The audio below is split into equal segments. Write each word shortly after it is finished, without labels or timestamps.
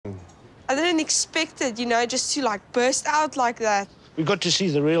I didn't expect it, you know, just to, like, burst out like that. We got to see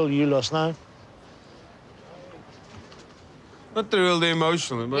the real you last night. Not the real, the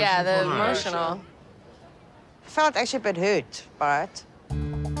emotional. Yeah, the emotional. I felt actually a bit hurt by it.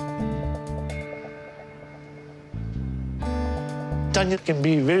 Tania can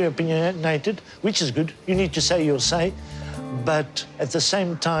be very opinionated, which is good. You need to say your say. But at the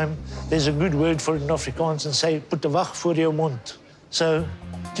same time, there's a good word for it in Afrikaans and say, put the wag voor jou mond. So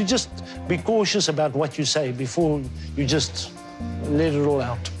you just be cautious about what you say before you just let it all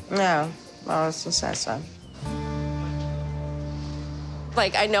out. No, I was to say so.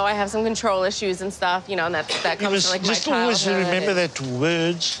 Like, I know I have some control issues and stuff, you know, and that comes from, like, just my always childhood. remember that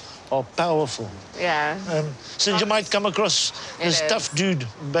words are powerful. Yeah. Since you might come across as tough dude,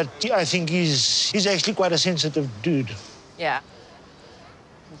 but I think he's actually quite a sensitive dude. Yeah.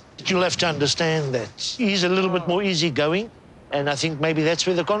 You'll have to understand that. He's a little bit more easygoing, and I think maybe that's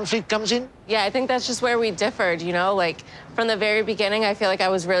where the conflict comes in. Yeah, I think that's just where we differed, you know? Like, from the very beginning, I feel like I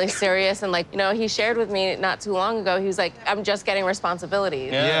was really serious, and, like, you know, he shared with me not too long ago, he was like, I'm just getting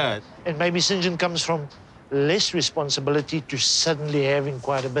responsibilities. Yeah. And maybe Syngin comes from less responsibility to suddenly having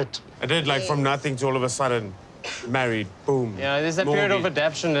quite a bit. I did, like, from nothing to all of a sudden married, boom. Yeah, there's a period of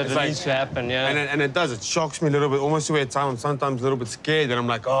adaptation that needs to happen, yeah. And it does. It shocks me a little bit, almost to where I'm sometimes a little bit scared, and I'm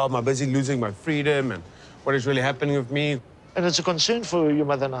like, oh, am I busy losing my freedom, and what is really happening with me? And it's a concern for your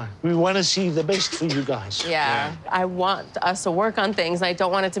mother and I. We want to see the best for you guys. Yeah. I want us to work on things, and I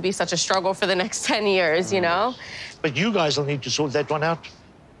don't want it to be such a struggle for the next 10 years, you know? But you guys will need to sort that one out.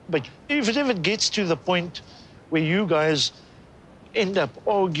 But if it ever gets to the point where you guys end up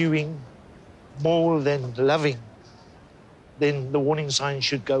arguing more than loving, then the warning sign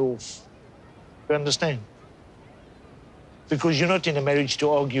should go off. You understand? Because you're not in a marriage to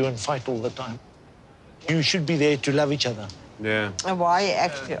argue and fight all the time. You should be there to love each other. Yeah. And why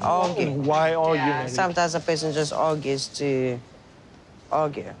actually argue? Why are you married? Sometimes a person just argues to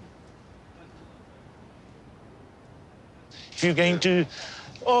argue. If you're going to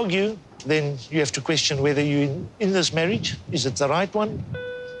argue, then you have to question whether you're in this marriage. Is it the right one?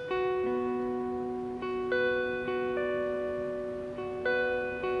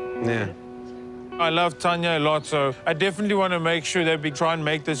 Yeah. I love Tania a lot, so I definitely want to make sure that we try and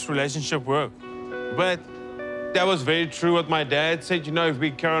make this relationship work. But that was very true what my dad said. You know, if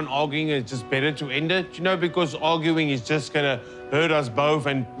we carry on arguing, it's just better to end it. You know, because arguing is just going to hurt us both,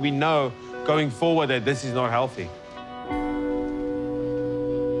 and we know going forward that this is not healthy.